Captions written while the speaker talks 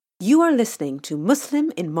You are listening to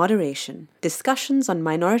Muslim in Moderation, discussions on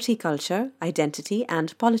minority culture, identity,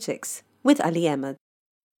 and politics, with Ali Ahmed.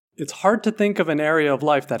 It's hard to think of an area of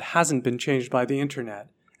life that hasn't been changed by the internet,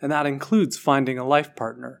 and that includes finding a life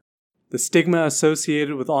partner. The stigma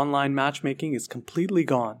associated with online matchmaking is completely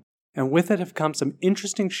gone, and with it have come some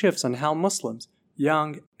interesting shifts on how Muslims,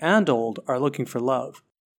 young and old, are looking for love.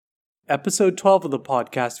 Episode 12 of the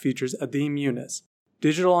podcast features Adeem Yunus,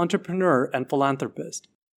 digital entrepreneur and philanthropist.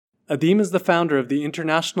 Adeem is the founder of the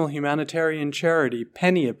international humanitarian charity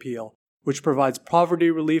Penny Appeal, which provides poverty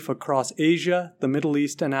relief across Asia, the Middle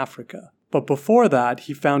East, and Africa. But before that,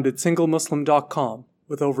 he founded SingleMuslim.com.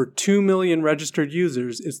 With over 2 million registered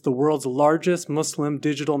users, it's the world's largest Muslim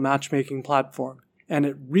digital matchmaking platform, and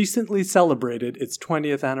it recently celebrated its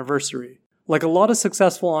 20th anniversary. Like a lot of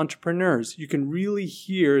successful entrepreneurs, you can really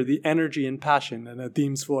hear the energy and passion in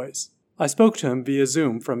Adeem's voice. I spoke to him via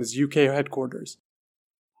Zoom from his UK headquarters.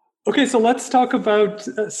 Okay, so let's talk about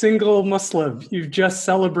Single Muslim. You've just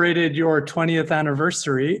celebrated your 20th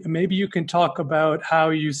anniversary. Maybe you can talk about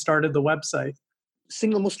how you started the website.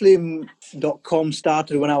 SingleMuslim.com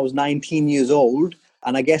started when I was 19 years old.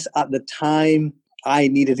 And I guess at the time, I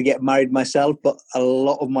needed to get married myself, but a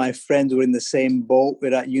lot of my friends were in the same boat.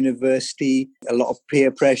 We're at university, a lot of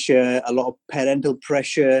peer pressure, a lot of parental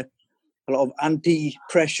pressure, a lot of auntie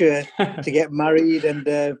pressure to get married.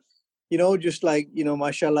 And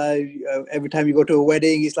mashallah, every time you go to a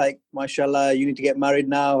wedding, it's like, mashallah, you need to get married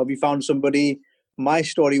now. Have you found somebody? My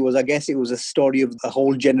story was, I guess it was a story of a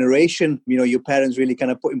whole generation. You know, your parents really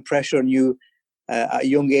kind of putting pressure on you at a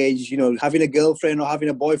young age. You know, having a girlfriend or having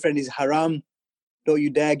a boyfriend is haram. Don't you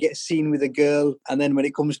dare get seen with a girl. And then when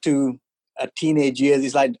it comes to teenage years,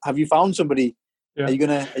 it's like, have you found somebody? Yeah. Are you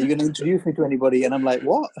gonna introduce me to anybody? And I'm like,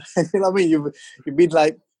 what? You know what I mean? You've been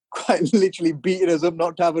like, quite literally beating us up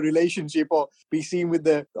not to have a relationship or be seen with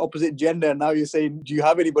the opposite gender. And now you're saying, do you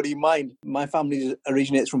have anybody in mind? My family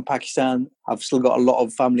originates from Pakistan. I've still got a lot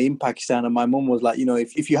of family in Pakistan. And my mum was like, you know,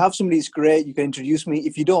 if you have somebody, it's great. You can introduce me.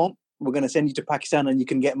 If you don't, we're going to send you to Pakistan and you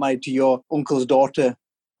can get married to your uncle's daughter.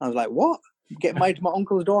 I was like, what? Get married to my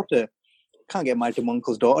uncle's daughter? Can't get married to my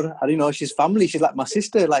uncle's daughter. I don't know. She's family. She's like my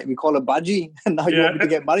sister. Like we call her Baji. And now you want me to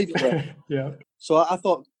get married to her. Yeah. So I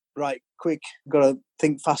thought, right, quick, got to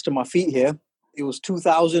think fast on my feet here. It was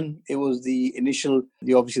 2000. It was the initial,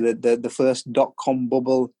 the first dot-com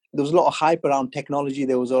bubble. There was a lot of hype around technology.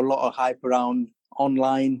 There was a lot of hype around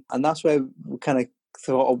online. And that's where we kind of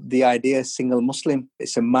thought of the idea, Single Muslim.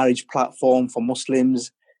 It's a marriage platform for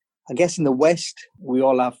Muslims. I guess in the West, we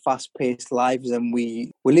all have fast-paced lives and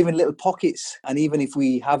we live in little pockets. And even if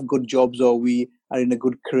we have good jobs or we are in a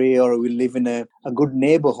good career or we live in a good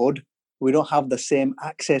neighborhood, we don't have the same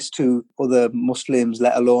access to other Muslims,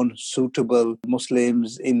 let alone suitable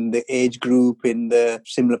Muslims in the age group, in the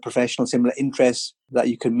similar professional, similar interests that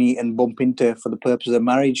you can meet and bump into for the purpose of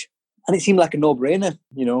marriage. And it seemed like a no-brainer,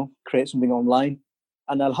 you know, create something online.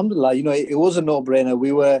 And alhamdulillah, you know, it was a no-brainer.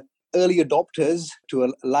 We were early adopters to a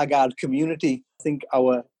laggard community. I think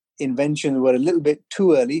our inventions were a little bit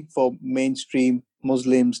too early for mainstream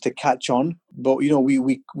Muslims to catch on. But, you know,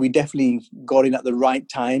 we definitely got in at the right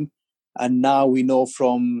time. And now we know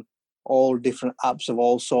from all different apps of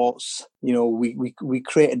all sorts, you know, we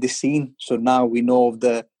created this scene. So now we know of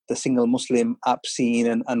the Single Muslim app scene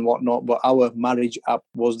and whatnot. But our marriage app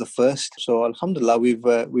was the first. So alhamdulillah,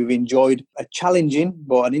 we've enjoyed a challenging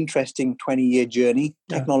but an interesting 20-year journey.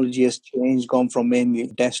 Yeah. Technology has changed, gone from mainly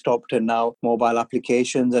desktop to now mobile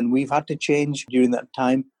applications. And we've had to change during that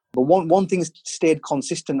time. But one thing stayed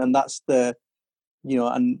consistent, and that's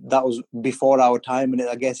and that was before our time. And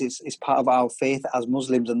I guess it's part of our faith as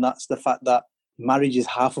Muslims. And that's the fact that marriage is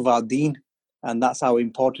half of our deen. And that's how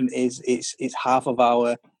important it is. It's half of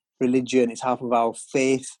our religion. It's half of our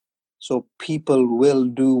faith. So people will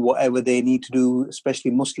do whatever they need to do,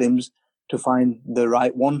 especially Muslims, to find the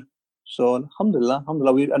right one. So alhamdulillah,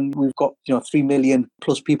 we've got 3 million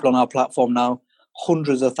plus people on our platform now.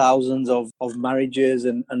 Hundreds of thousands of marriages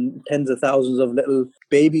and tens of thousands of little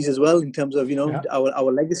babies as well in terms of,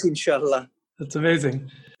 our legacy, inshallah. That's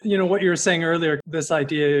amazing. You know, what you were saying earlier, this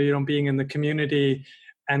idea, being in the community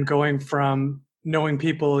and going from knowing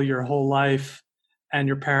people your whole life and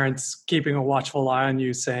your parents keeping a watchful eye on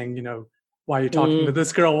you saying, why are you talking to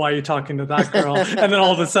this girl? Why are you talking to that girl? And then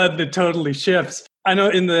all of a sudden it totally shifts. I know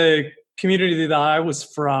in the community that I was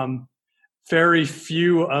from, very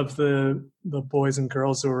few of the boys and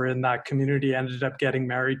girls who were in that community ended up getting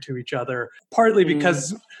married to each other, partly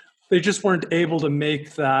because they just weren't able to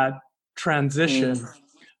make that transition.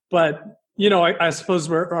 But I suppose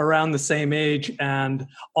we're around the same age, and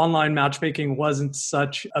online matchmaking wasn't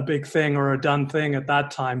such a big thing or a done thing at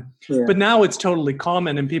that time. Yeah, But now it's totally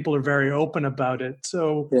common and people are very open about it.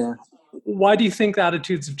 So yeah. why do you think the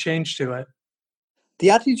attitudes have changed to it? The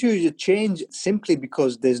attitude change simply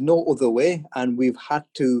because there's no other way, and we've had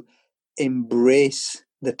to embrace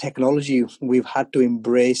the technology. We've had to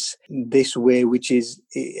embrace this way, which is,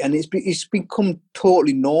 and it's become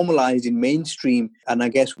totally normalized in mainstream. And I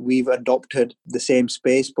guess we've adopted the same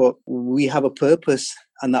space, but we have a purpose,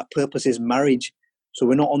 and that purpose is marriage. So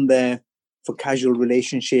we're not on there for casual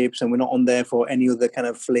relationships, and we're not on there for any other kind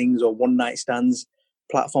of flings or one night stands.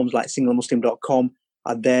 Platforms like singlemuslim.com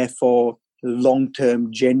are there for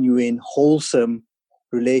long-term, genuine, wholesome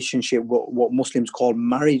relationship, what Muslims call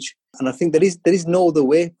marriage. And I think there is no other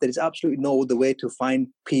way. There is absolutely no other way to find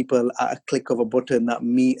people at a click of a button that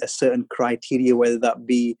meet a certain criteria, whether that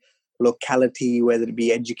be locality, whether it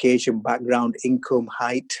be education, background, income,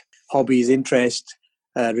 height, hobbies, interest,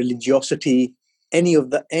 religiosity,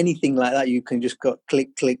 anything like that. You can just go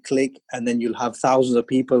click, click, click, and then you'll have thousands of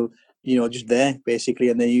people just there basically,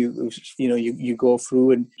 and then you go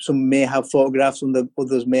through, and some may have photographs, and the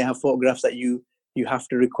others may have photographs that you have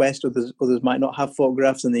to request. Others might not have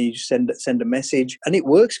photographs, and then you just send a message, and it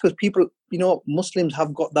works because people, Muslims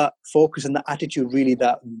have got that focus and that attitude really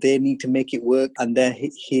that they need to make it work, and they're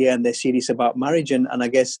here and they're serious about marriage, and I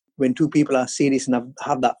guess when two people are serious and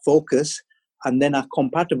have that focus and then are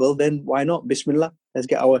compatible, then why not? Bismillah, let's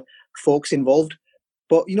get our folks involved.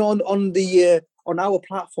 But on our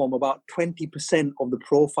platform, about 20% of the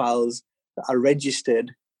profiles that are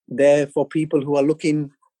registered, they're for people who are looking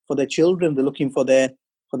for their children. They're looking for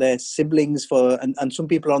their siblings, and some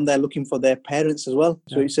people on there looking for their parents as well.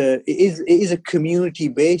 So it is a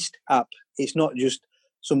community-based app. It's not just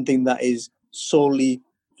something that is solely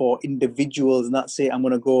for individuals, and that's it. I'm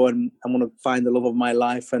going to go and I'm going to find the love of my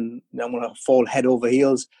life, and I'm going to fall head over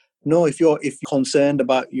heels. No, if you're concerned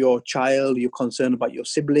about your child, you're concerned about your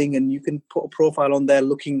sibling, and you can put a profile on there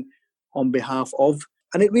looking on behalf of,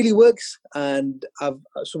 and it really works. And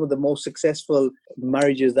some of the most successful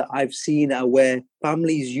marriages that I've seen are where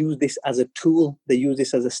families use this as a tool. They use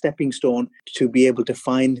this as a stepping stone to be able to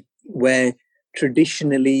find where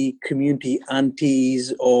traditionally community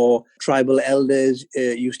aunties or tribal elders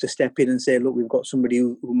used to step in and say, look, we've got somebody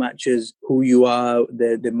who matches who you are.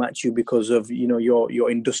 They match you because of your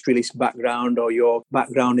industrialist background, or your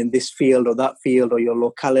background in this field or that field, or your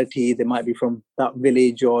locality. They might be from that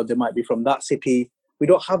village, or they might be from that city. We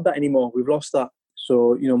don't have that anymore. We've lost that.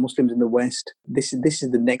 So, Muslims in the West, this is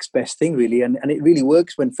the next best thing, really. And it really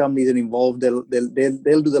works when families are involved. They'll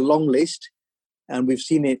do the long list. And we've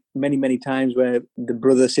seen it many, many times where the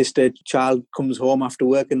brother, sister, child comes home after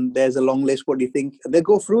work and there's a long list. What do you think? And they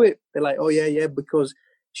go through it. They're like, oh, yeah, because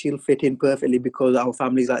she'll fit in perfectly because our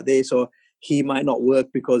family's like this, or he might not work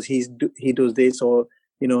because he does this, or,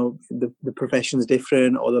 the profession's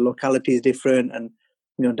different, or the locality is different. And,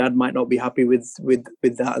 dad might not be happy with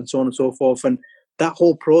that, and so on and so forth. And that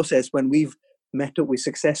whole process, when we've met up with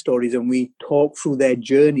success stories and we talk through their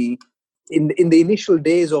journey, in the initial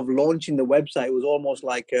days of launching the website, it was almost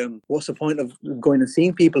like, what's the point of going and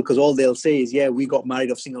seeing people? Because all they'll say is, yeah, we got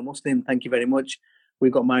married off Single Muslim, thank you very much. We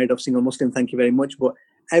got married off Single Muslim, thank you very much. But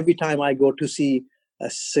every time I go to see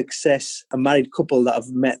a married couple that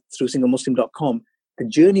I've met through singlemuslim.com, the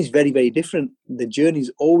journey is very, very different. The journey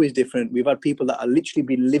is always different. We've had people that are literally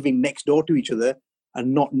been living next door to each other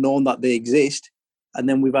and not known that they exist. And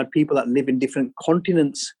then we've had people that live in different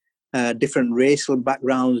continents, different racial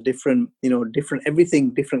backgrounds, different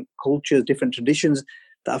everything, different cultures, different traditions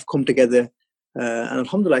that have come together. And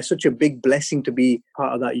alhamdulillah, it's such a big blessing to be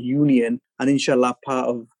part of that union, and inshallah part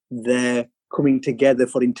of their coming together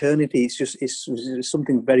for eternity. It's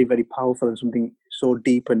something very, very powerful, and something so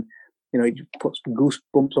deep, and it puts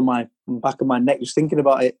goosebumps on my back of my neck just thinking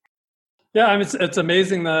about it. Yeah, I mean, it's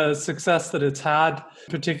amazing the success that it's had,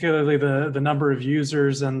 particularly the number of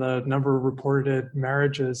users and the number of reported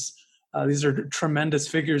marriages. These are tremendous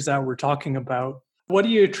figures that we're talking about. What do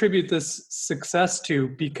you attribute this success to?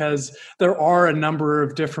 Because there are a number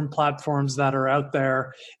of different platforms that are out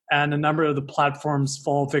there, and a number of the platforms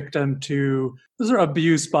fall victim to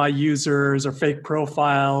abuse by users or fake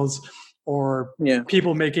profiles, or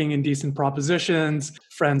people making indecent propositions,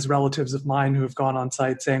 friends, relatives of mine who have gone on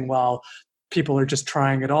site saying, well, people are just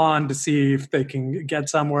trying it on to see if they can get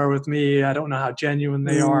somewhere with me. I don't know how genuine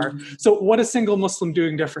they are. So what is Single Muslim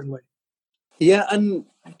doing differently? Yeah, and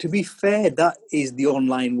To be fair, that is the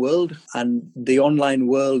online world, and the online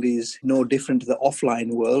world is no different to the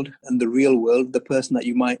offline world and the real world. The person that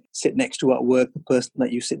you might sit next to at work, the person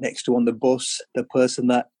that you sit next to on the bus, the person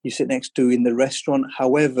that you sit next to in the restaurant.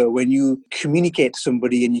 However, when you communicate to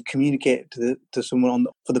somebody and you communicate to someone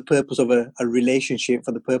for the purpose of a relationship,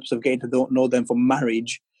 for the purpose of getting to know them for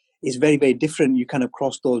marriage, is very, very different. You kind of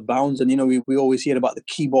cross those bounds. And, we always hear about the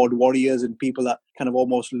keyboard warriors and people that kind of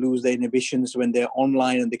almost lose their inhibitions when they're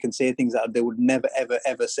online and they can say things that they would never, ever,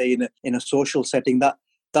 ever say in a social setting.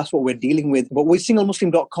 That's what we're dealing with. But with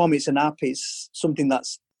SingleMuslim.com, it's an app. It's something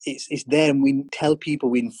it's there, and we tell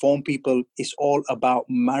people, we inform people it's all about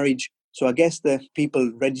marriage. So I guess the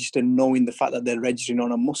people register knowing the fact that they're registering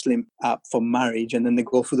on a Muslim app for marriage, and then they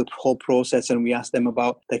go through the whole process and we ask them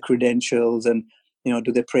about their credentials and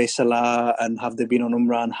do they pray Salah, and have they been on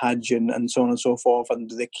Umrah and Hajj and so on and so forth, and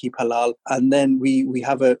do they keep halal? And then we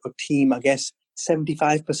have a team, I guess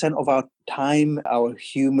 75% of our time, our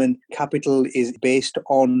human capital is based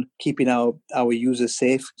on keeping our users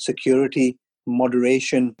safe, security,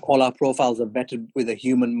 moderation. All our profiles are vetted with a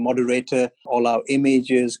human moderator. All our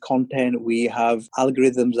images, content, we have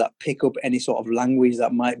algorithms that pick up any sort of language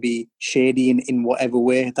that might be shady in whatever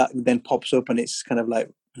way. That then pops up, and it's kind of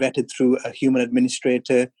like vetted through a human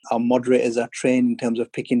administrator. Our moderators are trained in terms of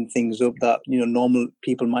picking things up that normal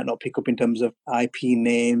people might not pick up in terms of IP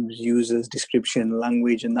names, users, description,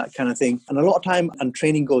 language, and that kind of thing. And a lot of time and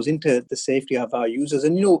training goes into the safety of our users.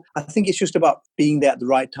 And I think it's just about being there at the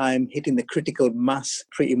right time, hitting the critical mass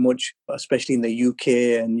pretty much, especially in the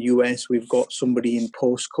UK and US. We've got somebody in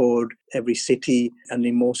postcode every city and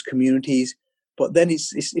in most communities. But then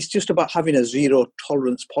it's just about having a zero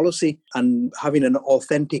tolerance policy and having an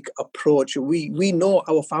authentic approach. We know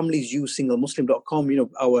our families use SingleMuslim.com,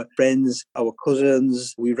 our friends, our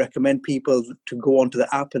cousins. We recommend people to go onto the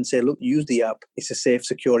app and say, look, use the app. It's a safe,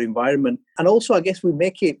 secure environment. And also, I guess we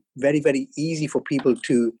make it very, very easy for people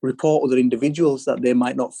to report other individuals that they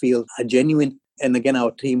might not feel are genuine. And again, our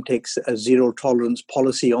team takes a zero tolerance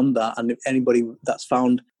policy on that. And if anybody that's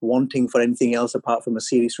found wanting for anything else apart from a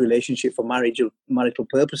serious relationship for marriage or marital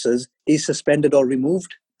purposes is suspended or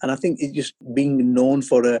removed. And I think it's just being known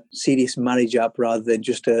for a serious marriage app rather than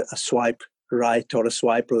just a swipe right or a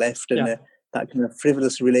swipe left and that kind of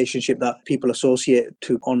frivolous relationship that people associate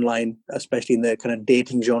to online, especially in the kind of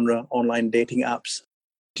dating genre, online dating apps.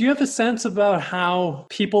 Do you have a sense about how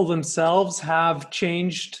people themselves have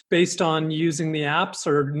changed based on using the apps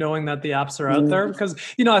or knowing that the apps are out there? Because,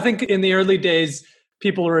 I think in the early days,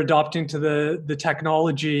 people were adopting to the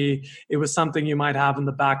technology. It was something you might have in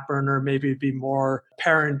the back burner, maybe be more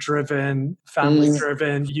parent-driven,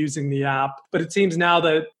 family-driven, using the app. But it seems now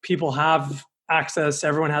that people have access,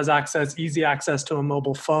 everyone has access, easy access to a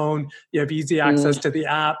mobile phone. You have easy access to the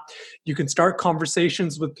app. You can start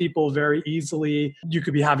conversations with people very easily. You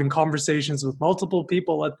could be having conversations with multiple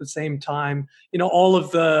people at the same time. All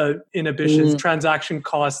of the inhibitions, transaction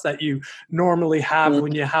costs that you normally have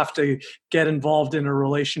when you have to get involved in a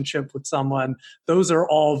relationship with someone, those are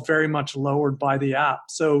all very much lowered by the app.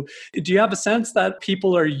 So do you have a sense that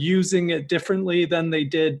people are using it differently than they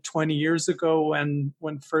did 20 years ago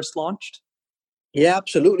when first launched? Yeah,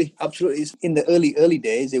 absolutely. Absolutely. In the early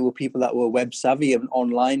days, there were people that were web savvy and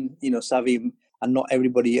online, savvy, and not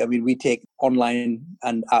everybody. I mean, we take online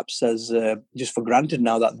and apps as just for granted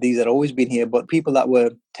now that these have always been here. But people that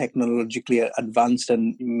were technologically advanced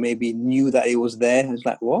and maybe knew that it was there, it's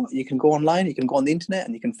like, what? You can go online, you can go on the internet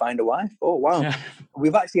and you can find a wife? Oh, wow. Yeah.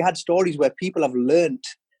 We've actually had stories where people have learnt,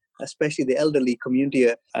 especially the elderly community.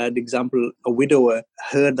 An example, a widower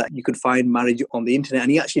heard that you could find marriage on the internet,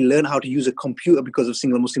 and he actually learned how to use a computer because of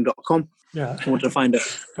SingleMuslim.com. Yeah, he wanted to find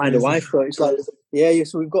a wife. So it's like,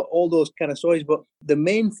 so we've got all those kind of stories. But the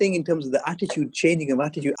main thing in terms of the changing of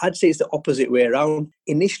attitude, I'd say it's the opposite way around.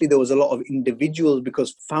 Initially, there was a lot of individuals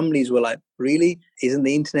because families were like, really? Isn't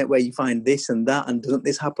the internet where you find this and that? And doesn't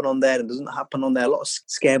this happen on there? And doesn't that happen on there? A lot of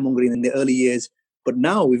scaremongering in the early years. But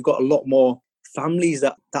now we've got a lot more families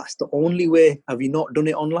that's the only way. Have you not done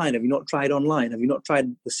it online? Have you not tried online? Have you not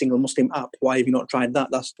tried the Single Muslim app? Why have you not tried that?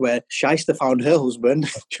 That's where Shaista found her husband. Do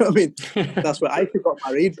you know what I mean? That's where Aisha got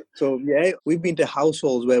married. So we've been to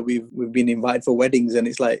households where we've been invited for weddings, and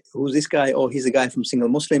it's like, who's this guy? Oh, he's a guy from Single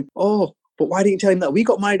Muslim. Oh, but why didn't you tell him that we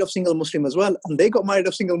got married off Single Muslim as well, and they got married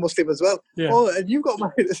off Single Muslim as well? Yeah. Oh, and you got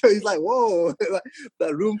married. So he's like, whoa,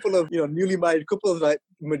 that room full of newly married couples. Like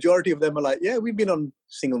majority of them are like, yeah, we've been on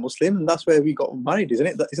Single Muslim, and that's where we got married, isn't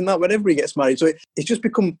it? Isn't that when everybody gets married? So it's just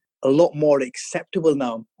become a lot more acceptable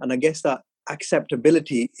now, and I guess that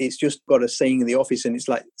acceptability, it's just got a saying in the office, and it's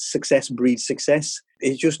like success breeds success.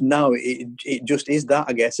 it's just now it just is that,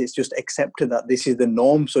 I guess. It's just accepted that this is the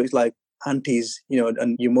norm. So it's like aunties,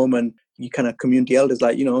 and your mum and you kind of community elders,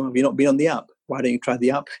 like, have you not been on the app? Why don't you try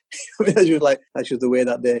the app? That's just the way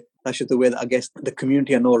that I guess the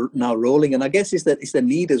community are now rolling. And I guess it's the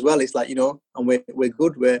need as well. It's like, and we're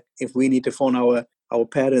good where if we need to phone our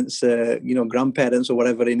parents, grandparents or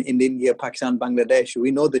whatever in India, Pakistan, Bangladesh,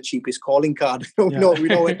 we know the cheapest calling card. we know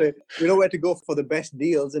where to go for the best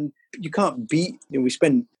deals. And you can't beat, we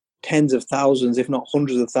spend tens of thousands, if not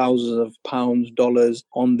hundreds of thousands of pounds, dollars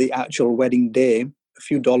on the actual wedding day. A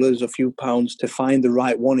few dollars, a few pounds to find the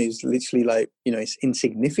right one is literally like, it's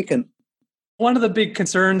insignificant. One of the big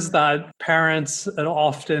concerns that parents that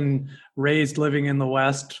often raised living in the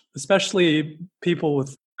West, especially people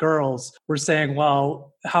with girls, were saying,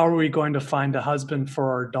 well, how are we going to find a husband for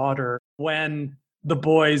our daughter when the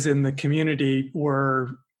boys in the community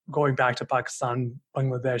were going back to Pakistan,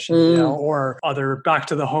 Bangladesh, or back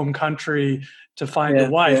to the home country to find a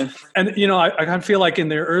wife. Yeah. And, I kind of feel like in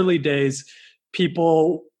their early days,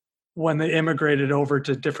 people, when they immigrated over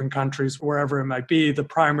to different countries, wherever it might be, the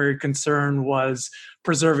primary concern was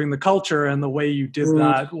preserving the culture. And the way you did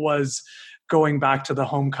that was going back to the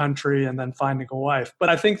home country and then finding a wife. But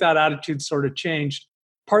I think that attitude sort of changed,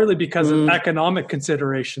 partly because of economic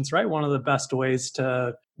considerations, right? One of the best ways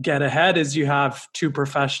to get ahead is you have two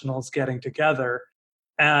professionals getting together.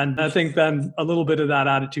 And I think then a little bit of that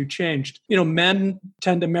attitude changed. Men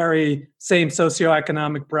tend to marry same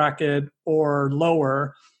socioeconomic bracket or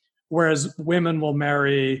lower, whereas women will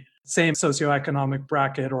marry same socioeconomic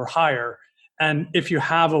bracket or higher. And if you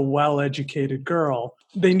have a well-educated girl,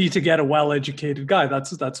 they need to get a well-educated guy.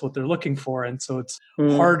 That's what they're looking for. And so it's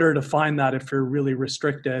harder to find that if you're really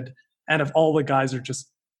restricted. And if all the guys are just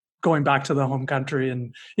going back to the home country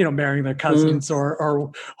and, marrying their cousins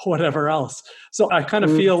or whatever else. So I kind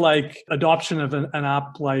of feel like adoption of an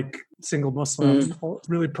app like Single Muslim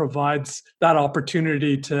really provides that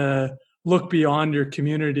opportunity to look beyond your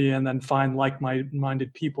community and then find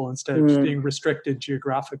like-minded people instead of just being restricted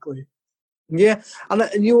geographically. Yeah, and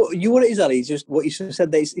you what it is, Ali, it's just what you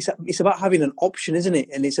said there. It's about having an option, isn't it?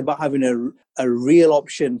 And it's about having a real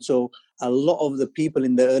option. So a lot of the people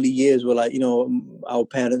in the early years were like, our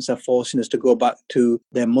parents are forcing us to go back to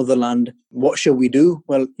their motherland. What shall we do?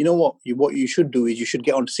 Well, you know what? What you should do is you should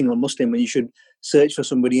get onto Single Muslim and you should search for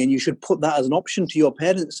somebody and you should put that as an option to your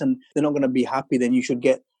parents, and they're not going to be happy. Then you should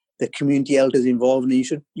get the community elders involved and you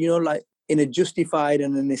should, in a justified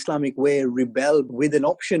and an Islamic way, rebel with an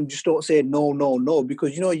option. Just don't say no,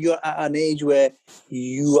 because, you're at an age where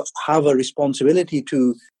you have a responsibility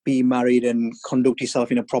to be married and conduct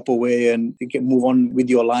yourself in a proper way and move on with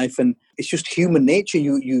your life. And it's just human nature.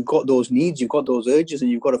 You've got those needs, you've got those urges, and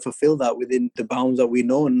you've got to fulfill that within the bounds that we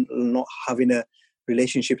know, and not having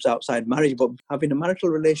relationships outside marriage, but having a marital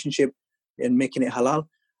relationship and making it halal.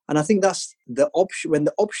 And I think that's the option. When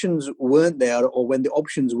the options weren't there, or when the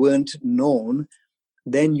options weren't known,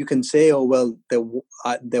 then you can say, oh, well,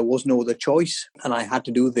 there was no other choice and I had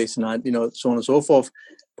to do this, and so on and so forth.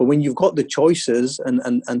 But when you've got the choices,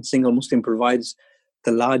 and Single Muslim provides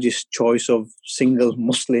the largest choice of single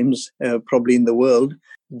Muslims probably in the world,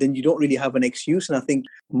 then you don't really have an excuse. And I think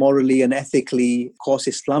morally and ethically, of course,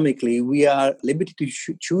 Islamically, we are at liberty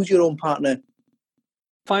to choose your own partner.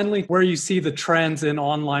 Finally, where you see the trends in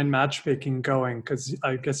online matchmaking going, because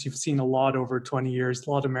I guess you've seen a lot over 20 years,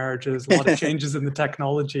 a lot of marriages, a lot of changes in the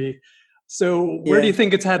technology. So where do you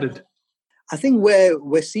think it's headed? I think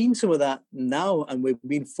we're seeing some of that now, and we've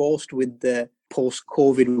been forced with the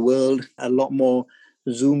post-COVID world, a lot more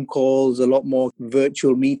Zoom calls, a lot more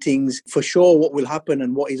virtual meetings. For sure, what will happen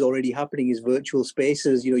and what is already happening is virtual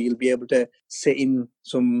spaces. You'll be able to sit in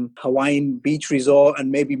some Hawaiian beach resort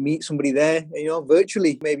and maybe meet somebody there,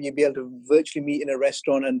 virtually. Maybe you'll be able to virtually meet in a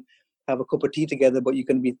restaurant and have a cup of tea together, but you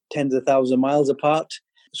can be tens of thousands of miles apart.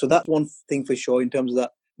 So that's one thing for sure in terms of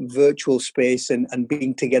that virtual space and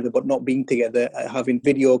being together but not being together, having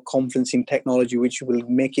video conferencing technology which will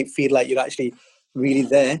make it feel like you're actually really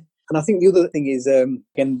there. And I think the other thing is,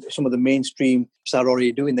 again, some of the mainstream are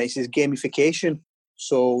already doing this, is gamification.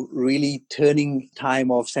 So really turning time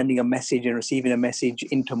of sending a message and receiving a message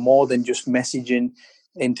into more than just messaging,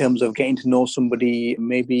 in terms of getting to know somebody,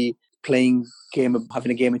 maybe having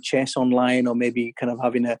a game of chess online, or maybe kind of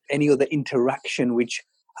having any other interaction which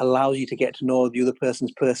allows you to get to know the other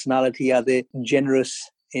person's personality. Are they generous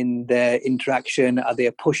in their interaction? Are they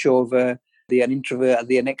a pushover? Are they an introvert? Are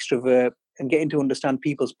they an extrovert? And getting to understand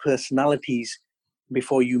people's personalities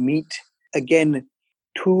before you meet. Again,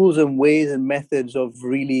 tools and ways and methods of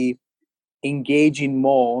really engaging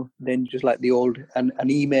more than just like the old an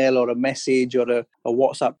email or a message or a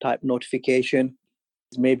WhatsApp type notification.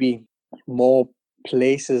 maybe more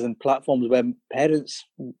places and platforms where parents,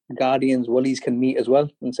 guardians, wallis can meet as well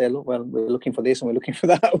and say, look, well, we're looking for this and we're looking for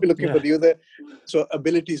that, we're looking for the other. So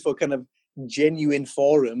abilities for kind of genuine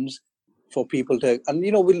forums for people to, and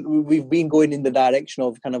we've been going in the direction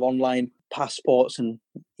of kind of online passports and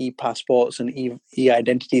e-passports and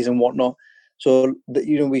e-identities and whatnot. So,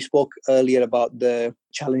 we spoke earlier about the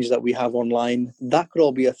challenges that we have online. That could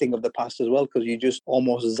all be a thing of the past as well, because you just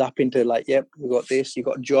almost zap into like, yep, you got this, you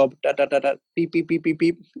got a job, beep, beep, beep, beep,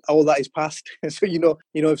 beep. All that is past. So,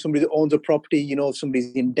 if somebody owns a property, if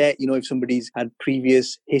somebody's in debt, if somebody's had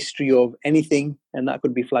previous history of anything, and that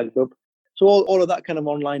could be flagged up. So all of that kind of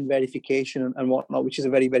online verification and whatnot, which is a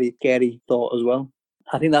very, very scary thought as well.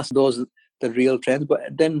 I think those the real trends, but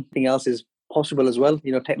then anything else is possible as well.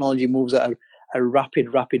 Technology moves at a rapid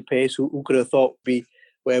pace. Who could have thought be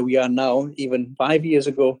where we are now, even 5 years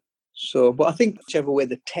ago? So, but I think whichever way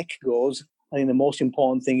the tech goes, I think the most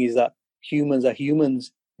important thing is that humans are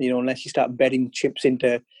humans. Unless you start betting chips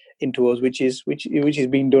into us, which is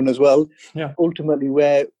being done as well. Yeah. Ultimately,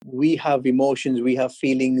 where we have emotions, we have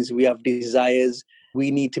feelings, we have desires, we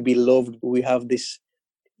need to be loved. We have this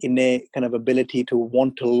innate kind of ability to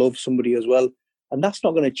want to love somebody as well, and that's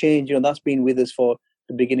not going to change. That's been with us for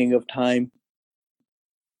the beginning of time.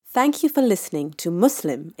 Thank you for listening to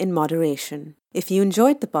Muslim in Moderation. If you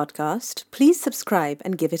enjoyed the podcast, please subscribe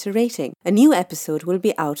and give it a rating. A new episode will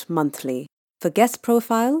be out monthly. For guest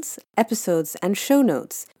profiles, episodes, and show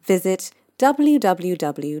notes, visit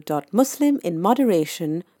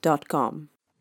www.musliminmoderation.com.